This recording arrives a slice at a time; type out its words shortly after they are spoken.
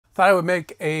Thought I would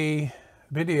make a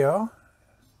video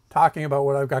talking about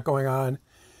what I've got going on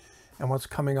and what's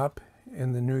coming up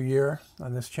in the new year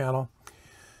on this channel.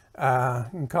 You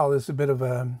can call this a bit of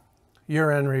a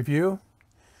year-end review,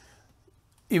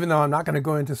 even though I'm not going to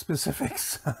go into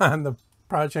specifics on the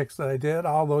projects that I did.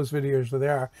 All those videos are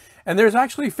there, and there's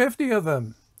actually 50 of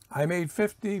them. I made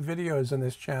 50 videos on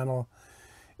this channel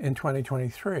in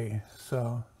 2023,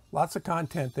 so lots of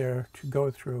content there to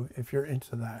go through if you're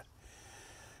into that.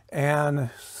 And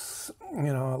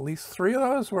you know, at least 3 of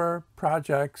those were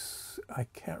projects. I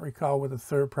can't recall what the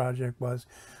third project was.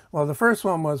 Well, the first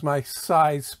one was my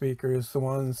side speakers, the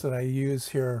ones that I use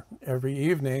here every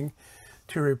evening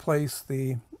to replace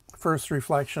the first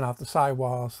reflection off the side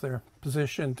walls. They're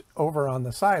positioned over on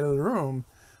the side of the room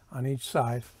on each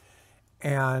side,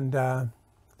 and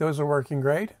those are working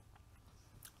great.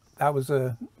 That was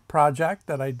a project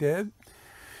that I did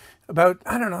about,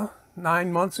 I don't know,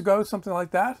 9 months ago, something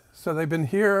like that. So they've been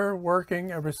here working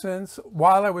ever since.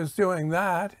 While I was doing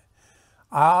that,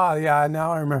 yeah,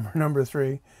 now I remember number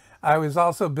 3. I was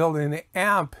also building the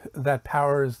amp that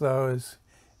powers those,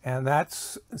 and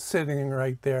that's sitting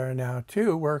right there now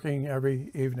too, working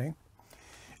every evening.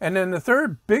 And then the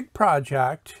third big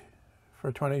project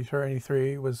for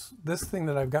 2023 was this thing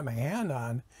that I've got my hand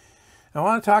on. I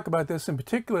want to talk about this in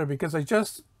particular because I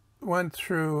just went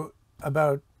through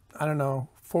about, I don't know,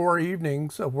 4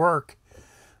 evenings of work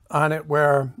on it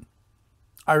where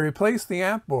I replaced the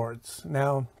amp boards.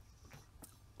 Now,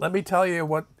 let me tell you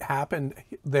what happened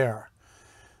there.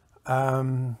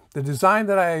 The design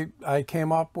that I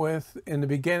came up with in the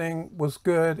beginning was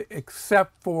good,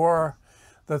 except for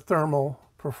the thermal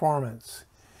performance.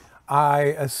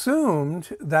 I assumed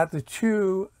that the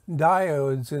 2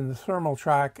 diodes in the thermal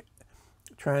track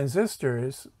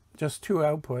transistors, just 2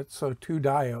 outputs, so 2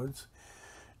 diodes,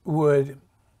 would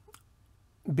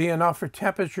be enough for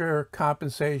temperature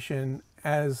compensation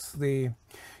as the,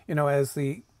 you know, as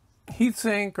the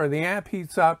heatsink or the amp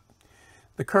heats up,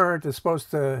 the current is supposed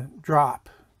to drop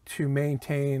to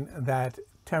maintain that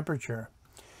temperature.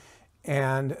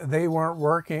 And they weren't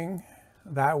working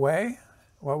that way.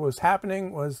 What was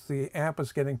happening was the amp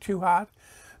was getting too hot,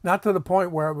 not to the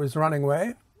point where it was running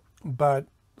away, but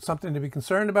something to be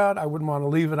concerned about. I wouldn't want to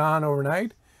leave it on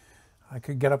overnight. I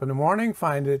could get up in the morning,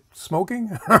 find it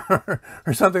smoking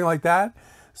or something like that.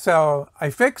 So I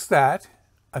fixed that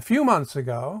a few months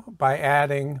ago by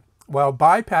adding, well,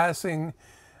 bypassing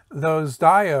those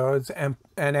diodes and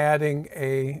adding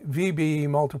a VB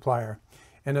multiplier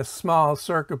and a small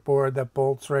circuit board that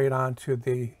bolts right onto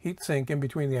the heatsink in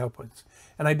between the outputs.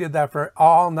 And I did that for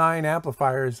all 9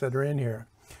 amplifiers that are in here,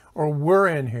 or were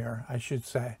in here, I should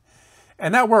say.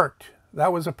 And that worked.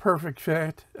 That was a perfect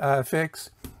fix.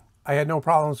 I had no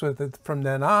problems with it from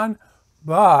then on,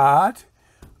 but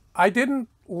I didn't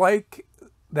like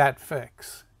that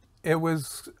fix. It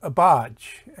was a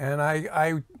bodge, and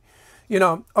I you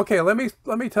know, okay, let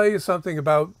me tell you something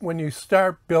about when you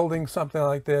start building something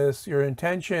like this. Your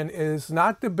intention is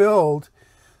not to build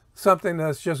something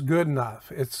that's just good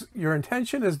enough. Your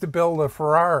intention is to build a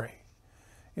Ferrari,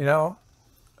 you know,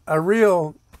 a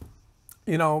real,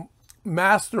 you know,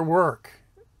 masterwork.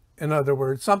 In other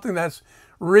words, something that's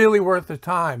really worth the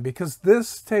time, because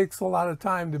this takes a lot of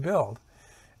time to build,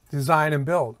 design and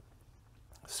build.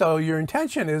 So your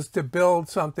intention is to build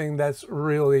something that's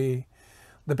really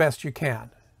the best you can.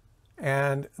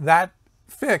 And that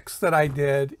fix that I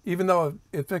did, even though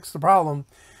it fixed the problem,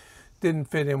 didn't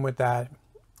fit in with that.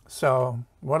 So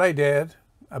what I did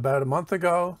about a month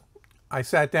ago, I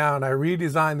sat down, I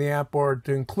redesigned the amp board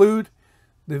to include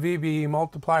the VB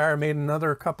multiplier. I made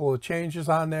another couple of changes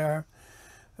on there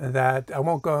that I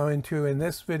won't go into in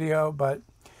this video, but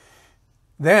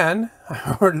then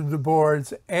I ordered the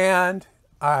boards and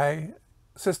I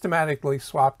systematically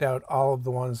swapped out all of the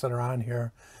ones that are on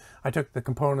here. I took the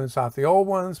components off the old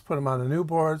ones, put them on the new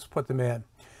boards, put them in.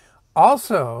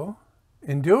 Also,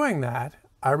 in doing that,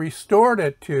 I restored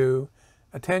it to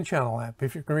a 10-channel amp.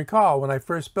 If you can recall, when I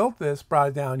first built this, brought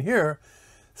it down here,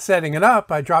 setting it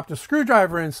up, I dropped a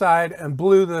screwdriver inside and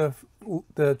blew the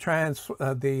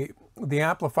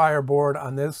amplifier board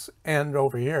on this end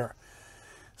over here.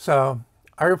 So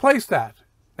I replaced that.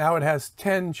 Now it has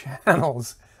 10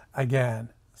 channels again.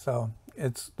 So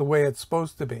it's the way it's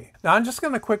supposed to be. Now I'm just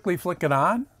going to quickly flick it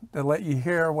on to let you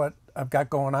hear what I've got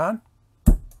going on.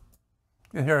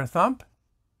 You hear a thump.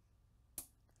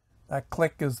 That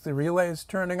click is the relays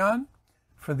turning on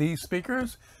for these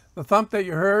speakers. The thump that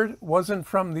you heard wasn't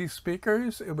from these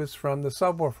speakers, it was from the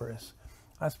subwoofers.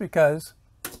 That's because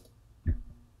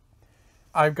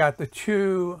I've got the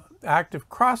 2 active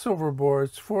crossover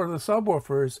boards for the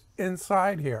subwoofers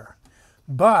inside here.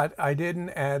 but I didn't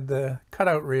add the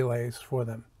cutout relays for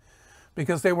them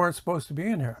because they weren't supposed to be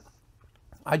in here.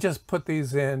 I just put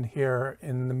these in here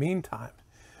in the meantime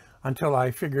until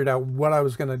I figured out what I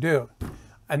was going to do.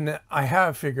 And I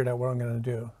have figured out what I'm going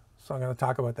to do. So I'm going to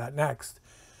talk about that next.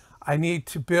 I need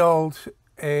to build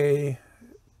a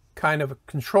kind of a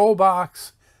control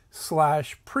box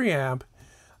slash preamp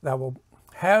that will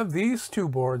have these two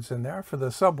boards in there for the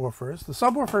subwoofers. The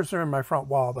subwoofers are in my front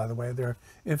wall, by the way. They're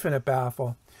infinite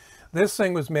baffle. This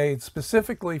thing was made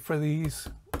specifically for these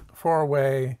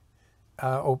four-way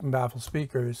open baffle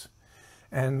speakers,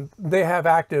 and they have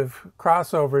active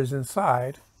crossovers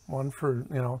inside. One for,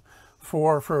 you know,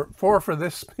 four for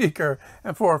this speaker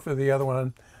and four for the other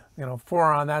one. You know,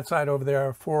 four on that side over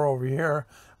there, four over here.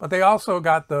 But they also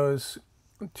got those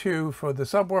two for the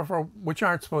subwoofer, which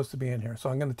aren't supposed to be in here. So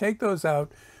I'm going to take those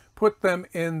out, put them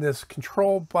in this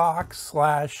control box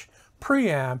slash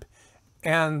preamp,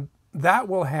 and that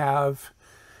will have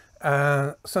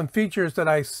some features that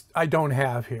I don't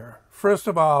have here. First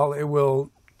of all, it will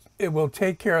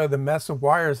take care of the mess of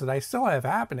wires that I still have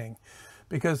happening,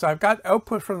 because I've got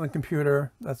output from the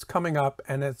computer that's coming up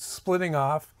and it's splitting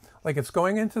off, like it's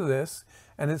going into this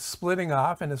and it's splitting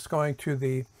off and it's going to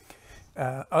the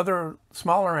other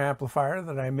smaller amplifier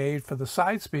that I made for the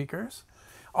side speakers.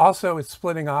 Also, it's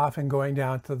splitting off and going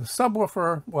down to the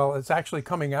subwoofer. Well, it's actually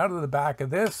coming out of the back of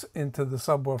this into the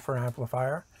subwoofer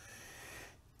amplifier.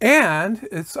 And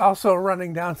it's also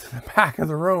running down to the back of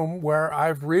the room where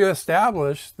I've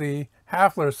reestablished the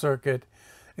Hafler circuit,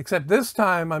 except this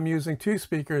time I'm using two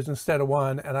speakers instead of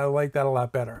one, and I like that a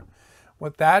lot better.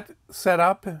 With that set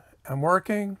up and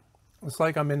working, it's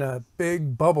like I'm in a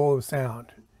big bubble of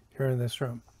sound here in this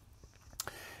room.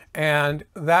 And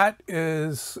that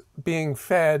is being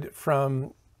fed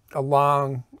from a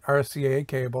long RCA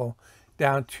cable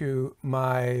down to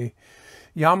my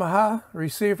Yamaha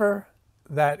receiver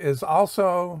that is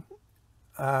also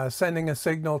sending a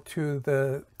signal to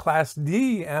the Class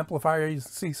D amplifier you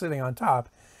see sitting on top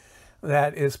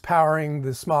that is powering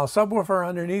the small subwoofer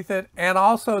underneath it, and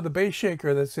also the bass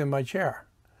shaker that's in my chair.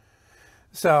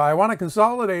 So I want to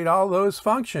consolidate all those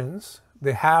functions,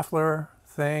 the Hafler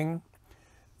thing,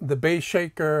 the bass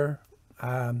shaker,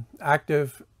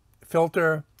 active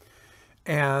filter,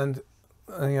 and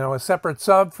a separate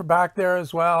sub for back there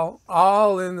as well,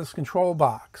 all in this control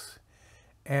box.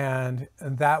 And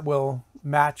that will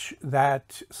match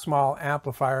that small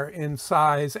amplifier in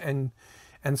size and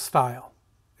style,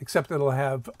 except it'll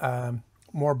have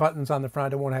more buttons on the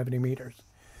front. It won't have any meters.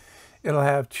 It'll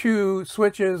have two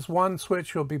switches. One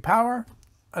switch will be power.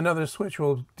 Another switch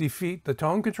will defeat the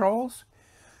tone controls.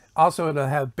 Also, it'll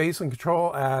have bass and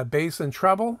control, bass and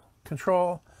treble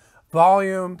control,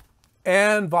 volume,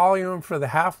 and volume for the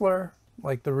Hafler,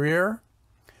 like the rear,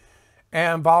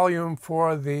 and volume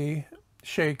for the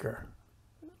shaker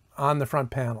on the front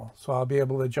panel. So I'll be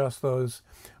able to adjust those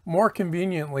more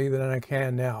conveniently than I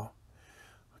can now.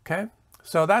 Okay,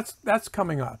 so that's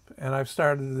coming up, and I've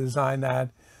started to design that.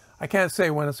 I can't say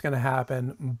when it's going to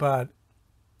happen, but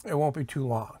it won't be too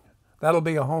long. That'll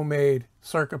be a homemade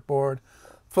circuit board,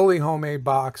 fully homemade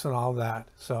box and all that.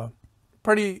 So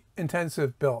pretty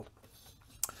intensive build.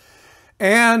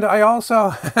 And I also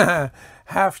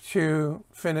have to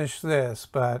finish this,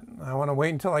 but I want to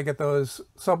wait until I get those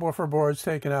subwoofer boards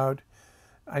taken out.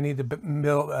 I need to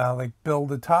build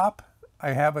the top.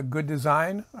 I have a good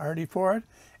design already for it,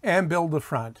 and build the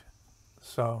front.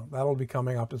 So that'll be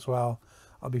coming up as well.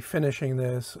 I'll be finishing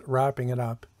this, wrapping it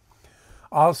up.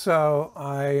 Also,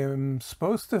 I am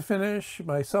supposed to finish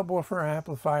my subwoofer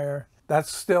amplifier.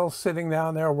 That's still sitting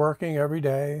down there working every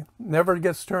day. Never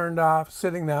gets turned off,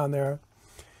 sitting down there.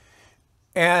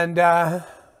 And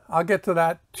I'll get to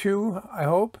that too, I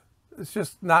hope. It's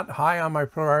just not high on my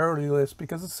priority list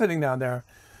because it's sitting down there.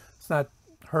 It's not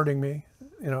hurting me.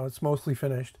 It's mostly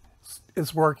finished.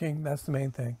 It's working. That's the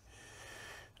main thing.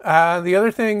 The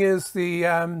other thing is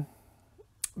the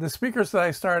speakers that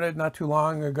I started not too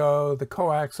long ago, the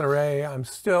coax array. I'm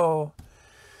still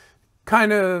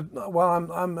kind of,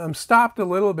 I'm stopped a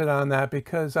little bit on that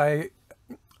because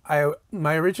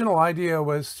my original idea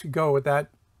was to go with that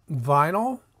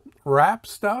vinyl wrap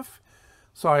stuff.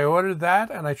 So I ordered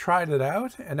that and I tried it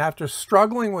out, and after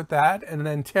struggling with that and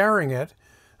then tearing it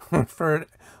for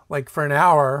an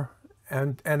hour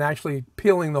and actually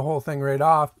peeling the whole thing right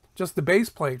off, just the base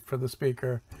plate for the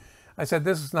speaker, I said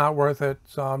this is not worth it,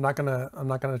 so I'm not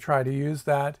gonna try to use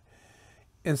that.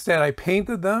 Instead, I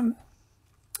painted them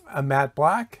a matte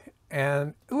black,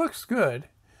 and it looks good.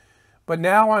 But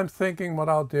now I'm thinking what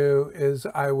I'll do is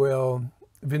I will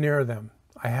veneer them.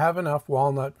 I have enough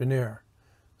walnut veneer,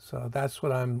 so that's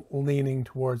what I'm leaning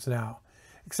towards now.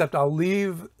 except I'll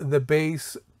leave the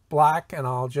base black and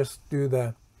I'll just do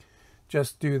the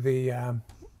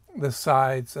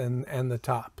sides and the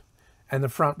top and the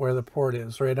front where the port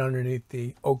is, right underneath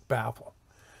the oak baffle.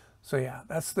 So yeah,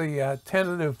 that's the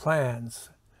tentative plans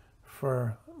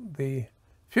for the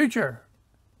future,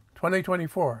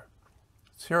 2024.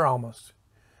 It's here almost.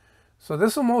 So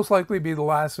this will most likely be the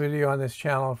last video on this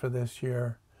channel for this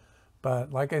year.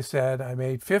 But like I said, I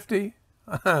made 50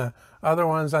 other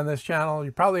ones on this channel.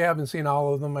 You probably haven't seen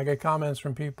all of them. I get comments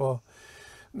from people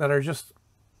that are just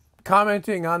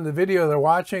commenting on the video they're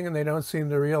watching and they don't seem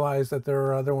to realize that there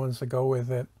are other ones that go with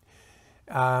it.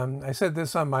 I said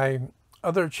this on my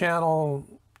other channel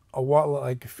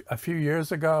like a few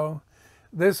years ago.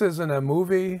 This isn't a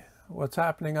movie, what's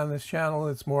happening on this channel.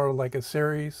 It's more like a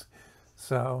series.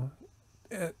 So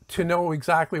to know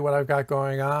exactly what I've got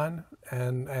going on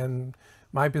and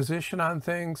my position on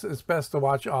things, it's best to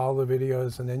watch all the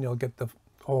videos, and then you'll get the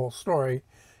whole story.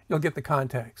 You'll get the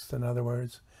context, in other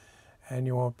words, and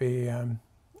you won't be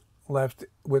left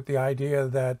with the idea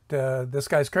that this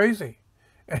guy's crazy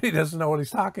and he doesn't know what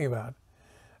he's talking about.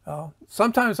 Well,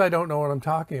 sometimes I don't know what I'm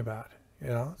talking about. You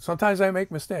know, sometimes I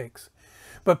make mistakes.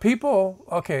 But people,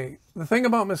 okay, the thing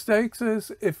about mistakes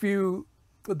is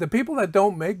the people that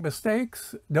don't make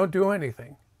mistakes don't do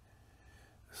anything.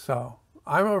 So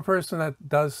I'm a person that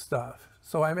does stuff,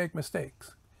 so I make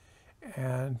mistakes.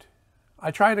 And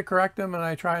I try to correct them and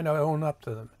I try to own up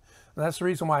to them. And that's the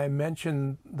reason why I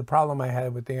mentioned the problem I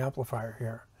had with the amplifier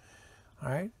here. All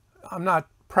right? I'm not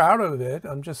proud of it.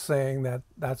 I'm just saying that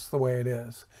that's the way it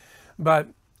is. But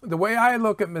the way I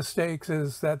look at mistakes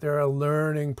is that they're a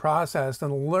learning process.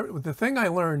 And the thing I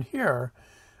learned here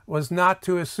was not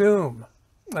to assume.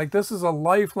 Like, this is a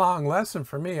lifelong lesson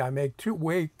for me. I make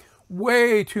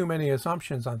way too many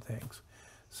assumptions on things.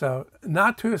 So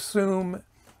not to assume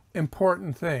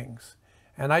important things.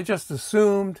 And I just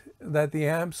assumed that the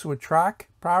amps would track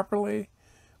properly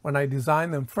when I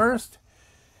designed them first,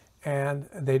 and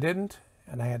they didn't,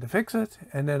 and I had to fix it.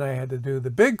 And then I had to do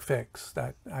the big fix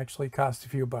that actually cost a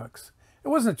few bucks. It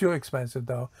wasn't too expensive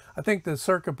though. I think the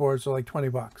circuit boards are like 20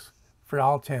 bucks for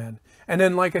all 10. And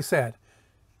then, like I said,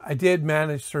 I did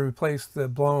manage to replace the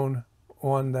blown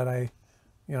one that I,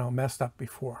 messed up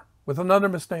before with another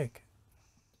mistake.